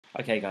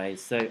Okay guys,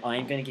 so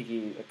I'm going to give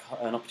you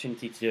an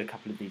opportunity to do a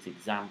couple of these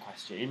exam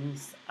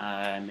questions.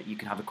 You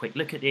can have a quick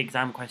look at the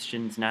exam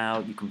questions now,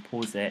 you can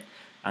pause it,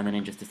 and then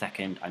in just a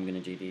second I'm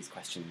going to do these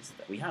questions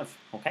that we have.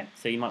 Okay,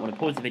 so you might want to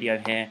pause the video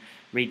here,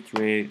 read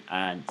through,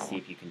 and see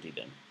if you can do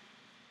them.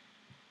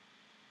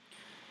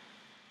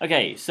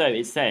 Okay, so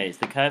it says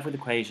the curve with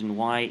equation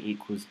y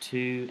equals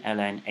 2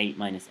 ln 8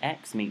 minus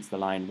x meets the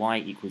line y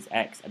equals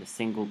x at a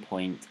single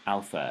point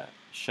alpha.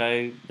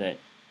 Show that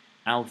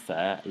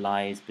alpha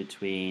lies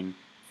between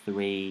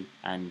 3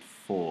 and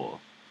 4.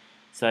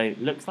 So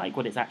looks like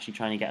what it's actually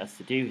trying to get us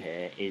to do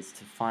here is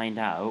to find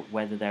out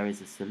whether there is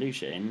a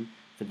solution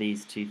for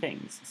these two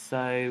things.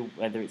 So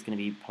whether it's going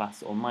to be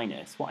plus or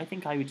minus. What I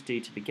think I would do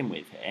to begin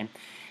with here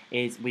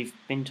is we've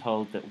been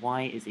told that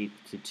y is equal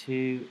to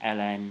 2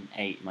 ln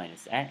 8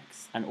 minus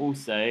x, and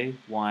also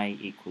y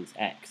equals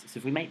x. So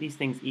if we make these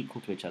things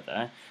equal to each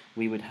other,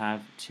 we would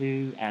have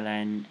 2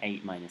 ln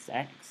 8 minus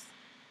x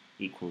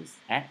equals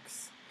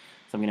x.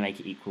 So I'm going to make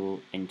it equal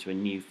into a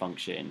new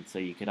function. So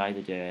you could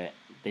either do it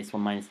this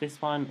one minus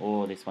this one,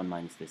 or this one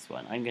minus this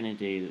one. I'm going to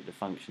do that the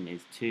function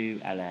is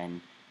 2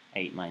 ln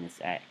 8 minus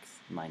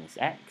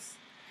x,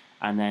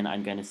 and then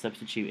I'm going to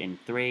substitute in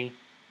 3,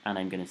 and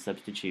I'm going to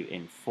substitute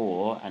in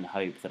 4 and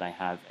hope that I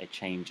have a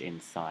change in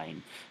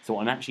sign. So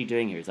what I'm actually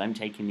doing here is I'm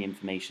taking the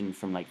information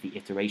from like the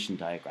iteration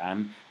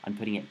diagram and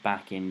putting it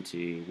back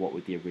into what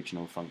would the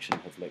original function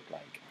have looked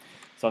like.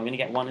 So I'm going to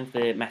get one of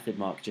the method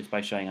marks just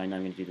by showing I know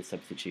I'm going to do the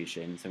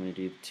substitution. So I'm going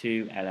to do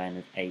 2 ln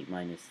of 8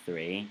 minus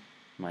 3,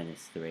 and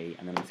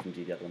then I'm just going to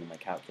do the other one on my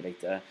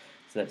calculator.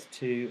 So that's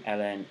 2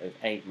 ln of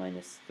 8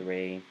 minus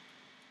 3,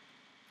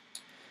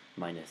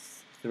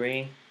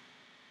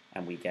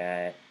 and we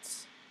get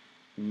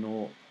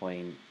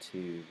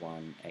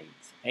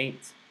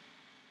 0.2188.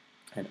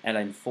 And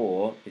ln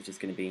 4 is just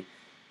going to be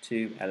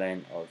 2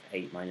 ln of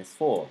 8 minus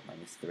 4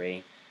 minus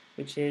 3,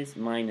 which is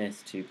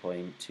minus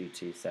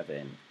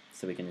 2.227.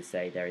 So we're going to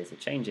say there is a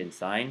change in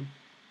sign.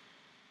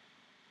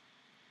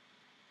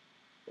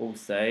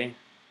 Also,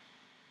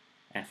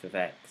 f of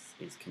x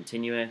is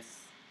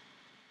continuous.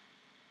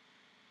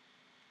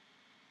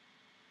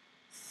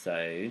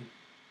 So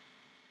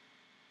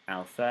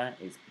alpha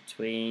is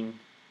between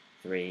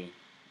 3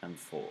 and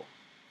 4.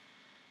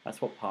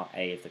 That's what part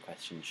A of the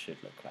question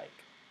should look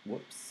like.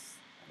 Whoops,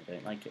 I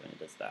don't like it when it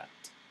does that.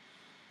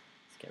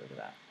 Let's get rid of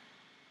that.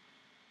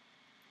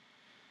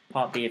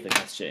 Part B of the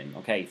question.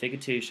 Okay, figure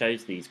 2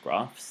 shows these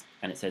graphs,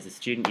 and it says a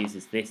student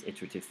uses this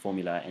iterative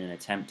formula in an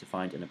attempt to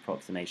find an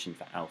approximation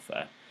for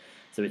alpha.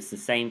 So it's the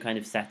same kind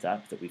of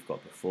setup that we've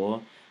got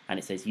before, and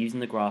it says using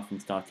the graph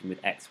and starting with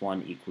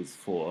x1 equals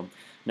 4.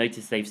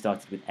 Notice they've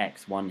started with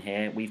x1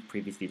 here. We've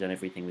previously done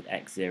everything with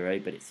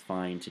x0, but it's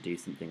fine to do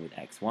something with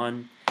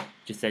x1.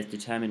 It just says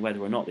determine whether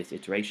or not this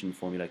iteration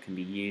formula can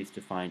be used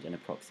to find an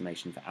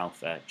approximation for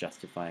alpha,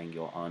 justifying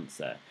your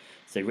answer.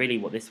 So really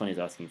what this one is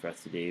asking for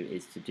us to do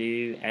is to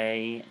do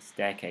a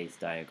staircase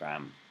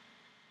diagram.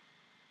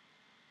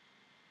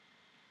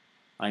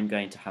 I'm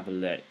going to have a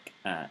look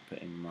at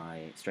putting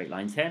my straight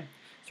lines here.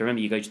 So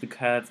remember, you go to the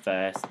curve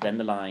first, then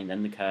the line,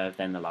 then the curve,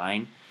 then the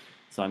line.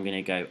 So I'm going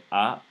to go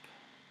up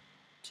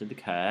to the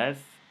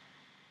curve,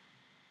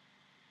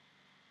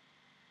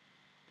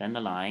 then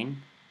the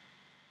line,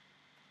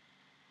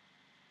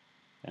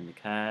 then the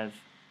curve,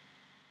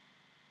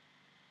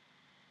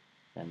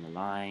 then the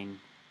line,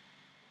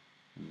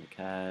 and the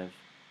curve,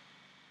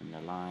 and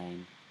the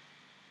line,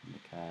 and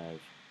the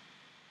curve.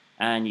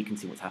 And you can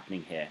see what's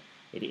happening here.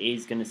 It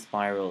is going to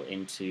spiral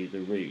into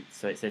the root.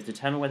 So it says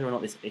determine whether or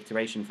not this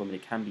iteration formula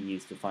can be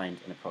used to find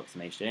an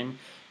approximation.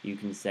 You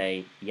can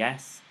say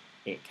yes,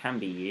 it can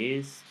be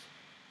used.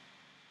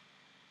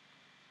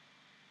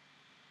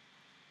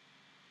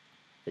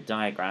 The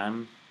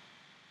diagram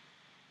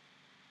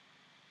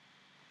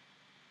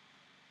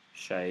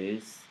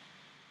shows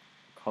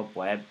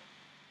cobweb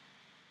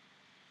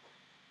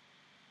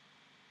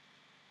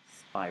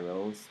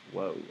spirals,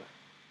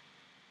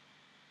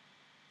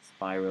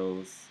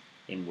 spirals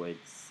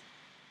inwards,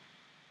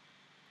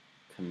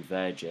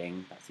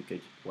 converging, that's a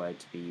good word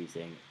to be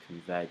using,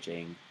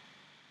 converging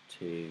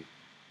to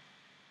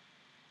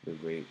the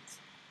root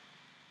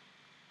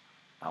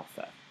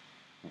alpha.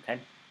 Okay?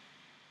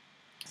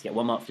 So get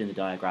 1 mark for doing the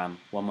diagram,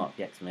 1 mark for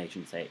the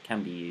explanation, say it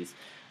can be used,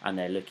 and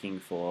they're looking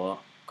for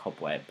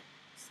cobweb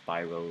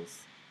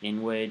spirals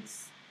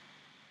inwards,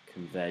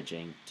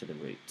 converging to the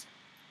root.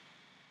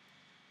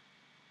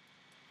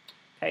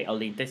 Okay, I'll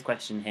leave this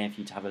question here for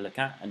you to have a look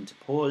at and to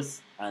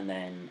pause, and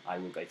then I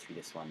will go through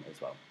this one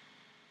as well.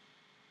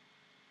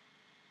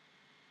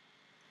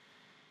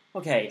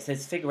 Okay, it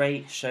says figure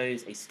 8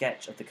 shows a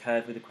sketch of the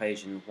curve with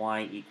equation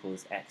y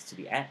equals x to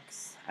the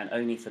x, and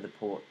only for the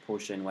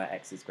portion where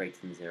x is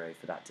greater than 0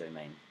 for that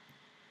domain.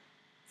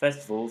 First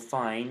of all,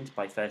 find,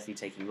 by firstly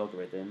taking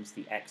logarithms,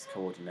 the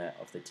x-coordinate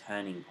of the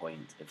turning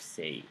point of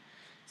C.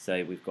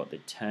 So we've got the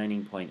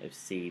turning point of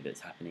C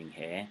that's happening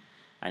here,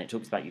 and it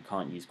talks about you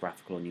can't use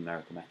graphical or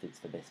numerical methods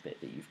for this bit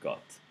that you've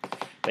got.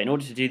 But in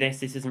order to do this,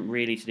 this isn't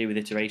really to do with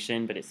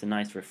iteration, but it's a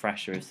nice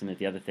refresher of some of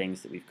the other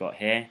things that we've got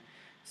here.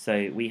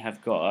 So we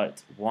have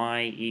got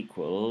y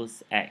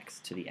equals x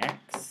to the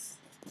x.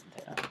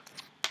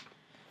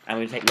 And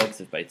we're going to take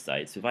logs of both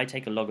sides. So if I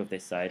take a log of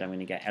this side, I'm going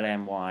to get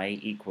ln y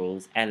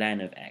equals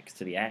ln of x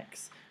to the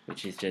x,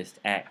 which is just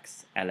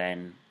x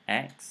ln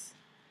x.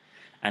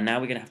 And now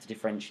we're going to have to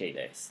differentiate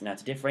this. Now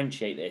to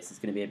differentiate this is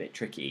going to be a bit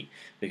tricky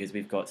because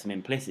we've got some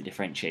implicit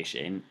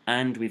differentiation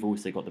and we've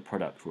also got the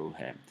product rule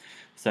here.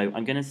 So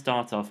I'm going to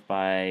start off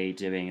by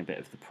doing a bit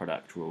of the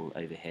product rule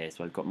over here.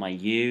 So I've got my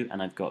u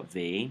and I've got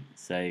v.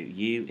 So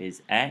u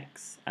is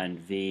x and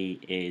v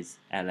is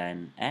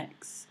ln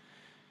x.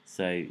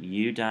 So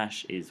u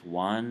dash is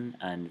 1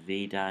 and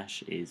v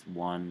dash is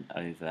 1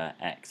 over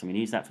x. I'm going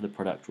to use that for the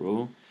product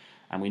rule.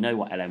 And we know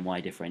what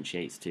ln(y)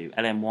 differentiates to.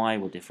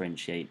 ln(y) will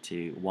differentiate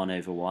to 1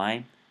 over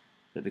y.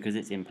 But because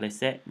it's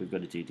implicit, we've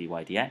got to do dy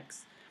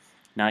dx.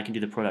 Now I can do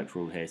the product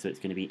rule here. So it's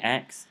going to be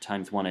x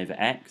times 1 over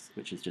x,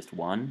 which is just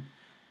 1.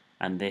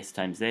 And this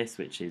times this,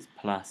 which is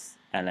plus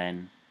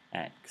ln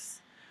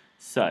x.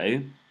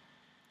 So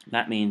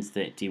that means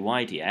that dy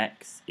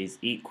dx is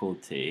equal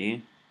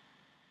to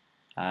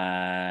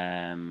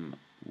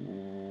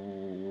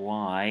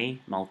y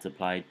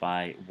multiplied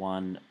by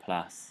 1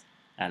 plus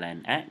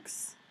ln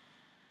x.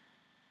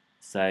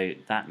 So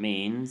that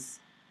means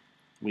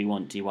we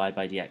want dy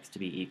by dx to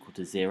be equal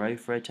to 0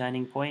 for a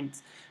turning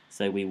point.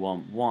 So we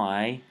want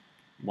y,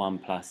 1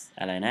 plus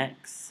ln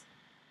x,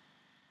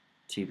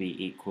 to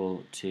be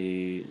equal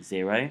to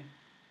 0.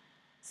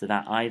 So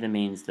that either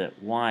means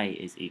that y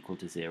is equal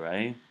to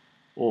 0,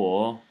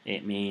 or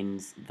it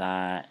means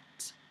that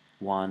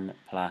 1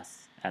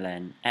 plus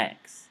ln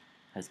x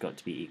has got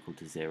to be equal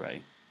to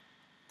 0.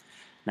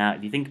 Now,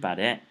 if you think about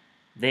it,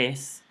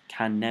 this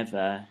can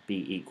never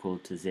be equal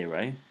to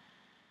 0.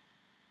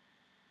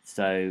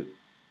 So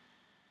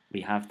we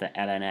have that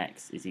ln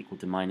x is equal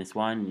to minus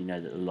 1. You know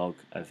that the log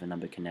of a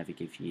number can never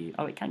give you...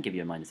 Oh, it can give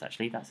you a minus,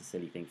 actually. That's a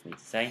silly thing for me to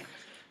say.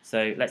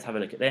 So let's have a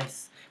look at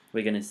this.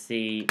 We're going to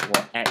see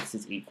what x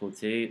is equal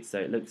to. So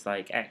it looks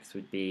like x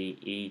would be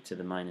e to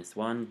the minus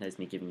 1. There's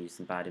me giving you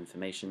some bad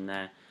information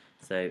there.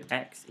 So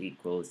x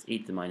equals e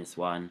to the minus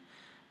 1.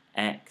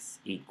 X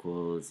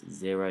equals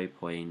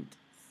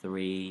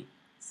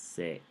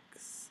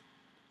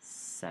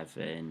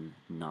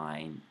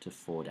 0.3679 to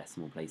 4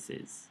 decimal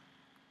places.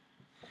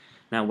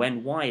 Now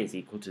when y is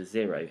equal to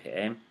 0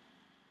 here,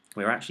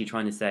 we're actually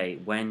trying to say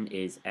when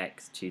is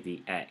x to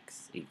the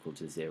x equal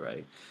to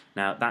 0.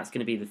 Now that's going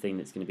to be the thing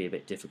that's going to be a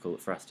bit difficult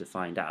for us to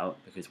find out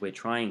because we're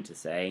trying to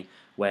say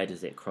where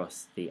does it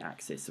cross the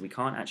axis. So we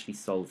can't actually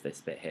solve this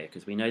bit here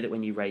because we know that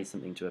when you raise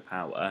something to a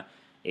power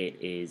it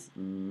is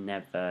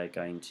never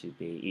going to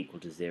be equal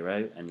to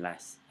 0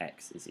 unless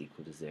x is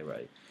equal to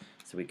 0.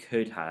 So we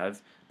could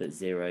have that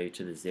 0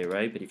 to the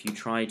 0, but if you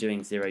try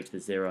doing 0 to the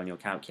 0 on your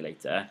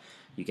calculator,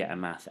 you get a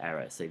math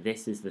error. So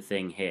this is the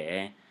thing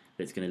here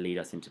that's going to lead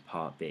us into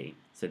part B.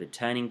 So the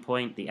turning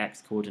point, the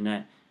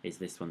x-coordinate, is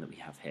this one that we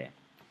have here.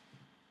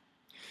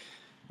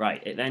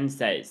 Right, it then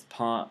says,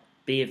 part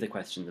B of the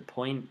question, the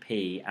point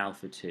P,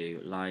 alpha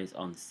 2, lies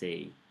on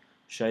C.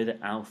 Show that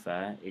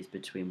alpha is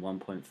between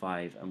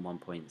 1.5 and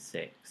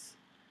 1.6.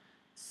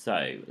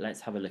 So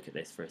let's have a look at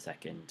this for a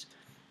second.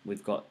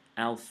 We've got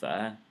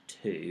alpha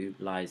 2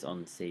 lies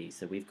on C.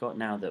 So we've got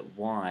now that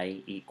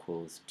y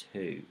equals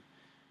 2.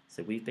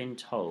 So we've been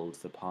told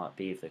for part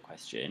B of the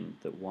question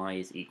that y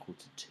is equal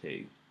to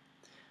 2.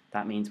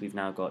 That means we've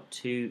now got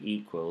 2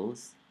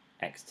 equals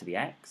x to the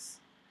x.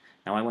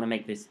 Now I want to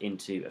make this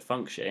into a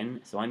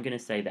function, so I'm going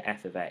to say that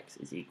f of x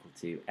is equal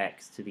to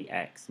x to the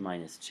x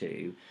minus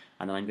 2,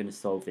 and then I'm going to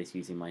solve this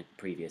using my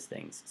previous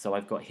things. So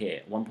I've got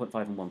here 1.5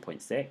 and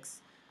 1.6.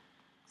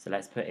 So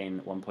let's put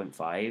in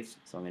 1.5.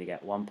 So I'm going to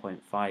get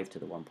 1.5 to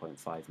the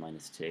 1.5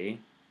 minus 2.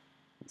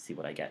 Let's see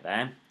what I get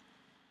there.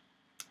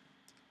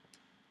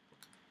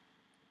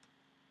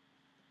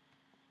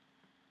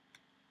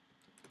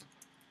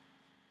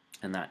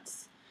 And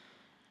that's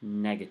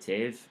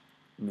negative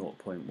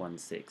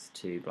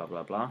 0.162 blah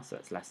blah blah, so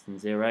that's less than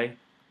 0.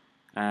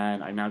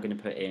 And I'm now going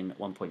to put in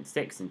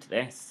 1.6 into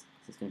this,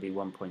 so it's going to be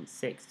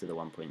 1.6 to the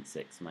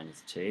 1.6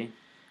 minus 2,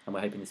 and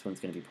we're hoping this one's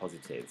going to be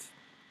positive.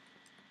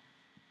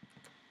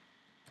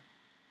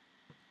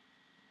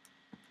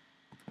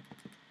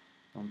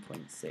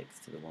 .6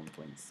 to the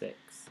 1.6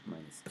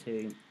 minus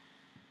 2,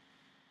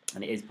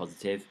 and it is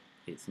positive,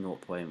 it's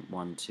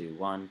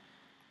 0.121,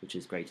 which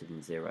is greater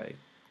than 0.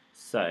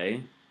 So,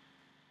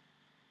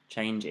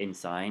 change in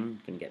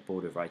sign, going to get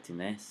bored of writing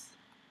this.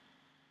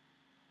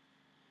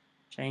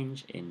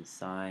 Change in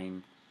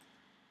sign,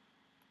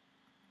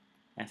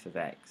 f of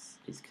x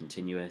is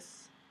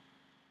continuous.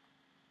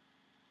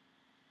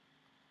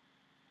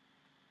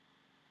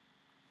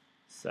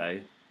 So,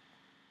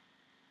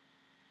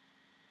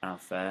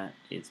 alpha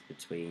is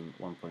between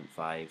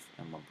 1.5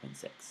 and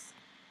 1.6.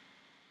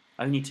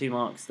 Only 2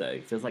 marks though,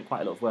 feels like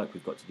quite a lot of work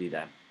we've got to do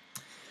there.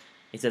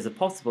 It says a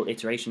possible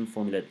iteration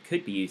formula that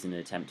could be used in an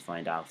attempt to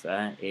find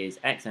alpha is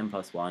xn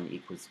plus 1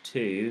 equals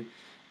 2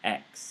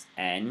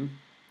 xn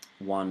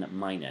 1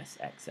 minus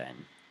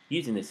xn.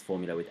 Using this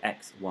formula with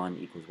x1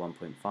 equals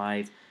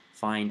 1.5,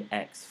 find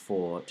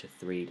x4 to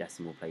 3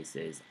 decimal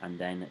places, and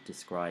then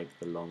describe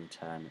the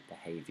long-term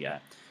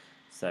behavior.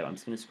 So I'm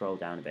just going to scroll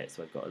down a bit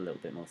so I've got a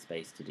little bit more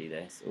space to do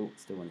this. Oh,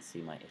 still want to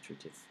see my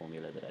iterative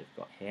formula that I've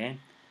got here.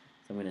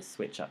 So I'm going to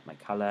switch up my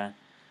color.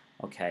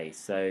 Okay,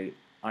 so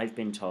I've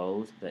been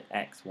told that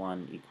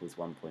x1 equals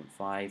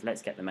 1.5.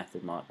 Let's get the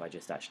method mark by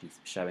just actually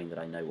showing that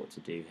I know what to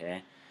do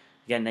here.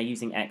 Again, they're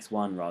using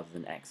x1 rather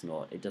than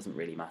x0. It doesn't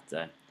really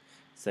matter.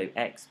 So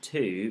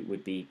x2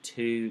 would be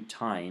 2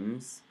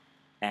 times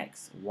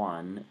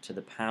x1 to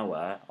the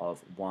power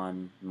of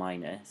 1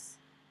 minus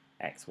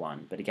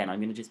x1. But again, I'm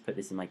going to just put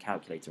this in my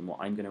calculator, and what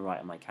I'm going to write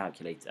on my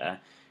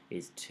calculator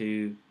is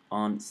 2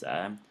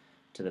 answer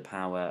to the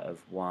power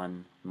of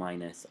 1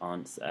 minus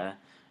answer,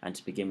 and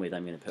to begin with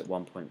I'm going to put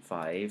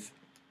 1.5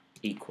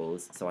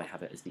 equals, so I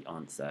have it as the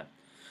answer.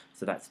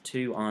 So that's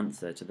 2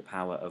 answer to the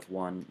power of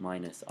 1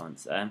 minus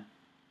answer.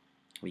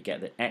 We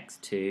get that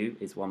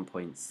x2 is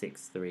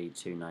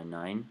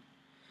 1.63299.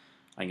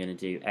 I'm going to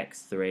do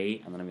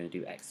x3, and then I'm going to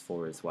do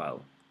x4 as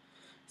well.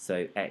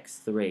 So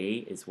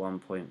x3 is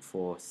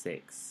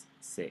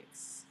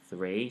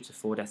 1.4663 to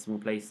 4 decimal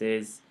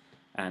places,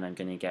 and I'm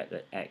going to get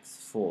that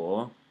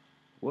x4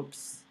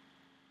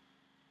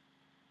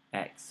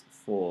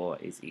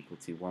 is equal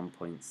to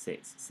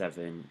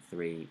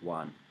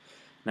 1.6731.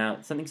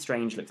 Now, something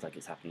strange looks like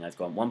it's happening. I've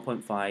gone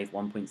 1.5,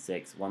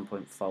 1.6,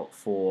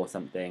 1.4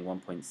 something,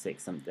 1.6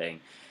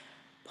 something.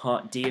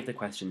 Part D of the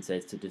question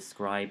says to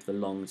describe the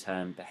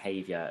long-term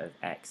behavior of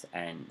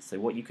xn. So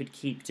what you could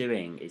keep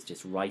doing is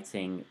just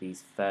writing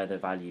these further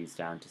values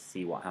down to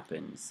see what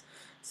happens.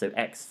 So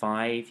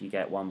x5 you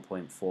get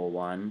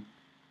 1.41,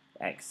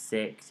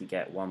 x6 you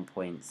get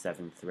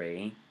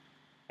 1.73,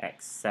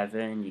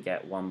 x7 you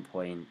get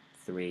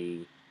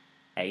 1.38,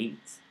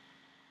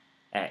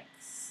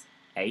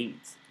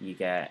 x8 you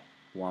get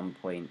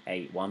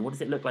 1.81. What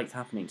does it look like is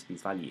happening to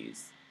these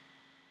values?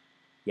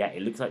 Yeah,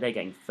 it looks like they're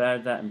getting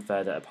further and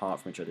further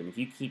apart from each other. And if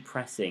you keep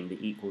pressing the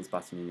equals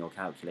button in your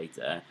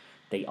calculator,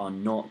 they are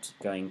not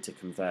going to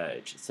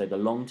converge. So the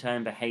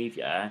long-term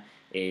behavior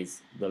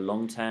is the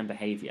long-term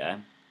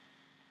behavior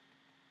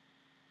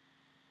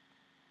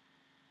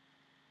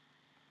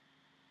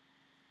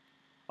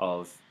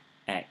of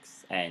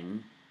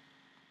xn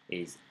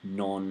is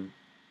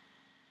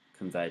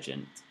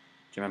non-convergent.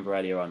 Do you remember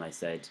earlier on I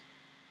said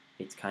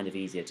it's kind of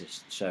easier to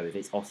show if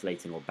it's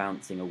oscillating or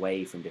bouncing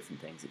away from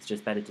different things. It's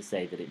just better to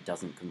say that it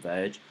doesn't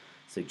converge,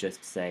 so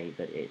just say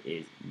that it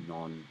is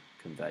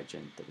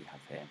non-convergent that we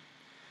have here.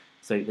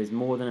 So there's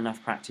more than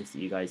enough practice that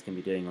you guys can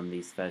be doing on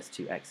these first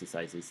 2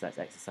 exercises. So that's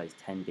exercise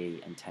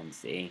 10B and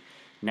 10C.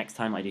 Next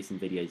time I do some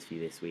videos for you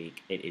this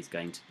week, it is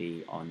going to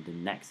be on the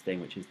next thing,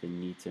 which is the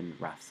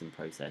Newton-Raphson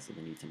process or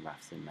the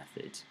Newton-Raphson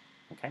method.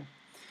 Okay?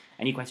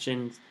 Any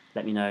questions?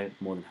 Let me know.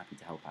 More than happy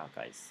to help out,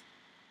 guys.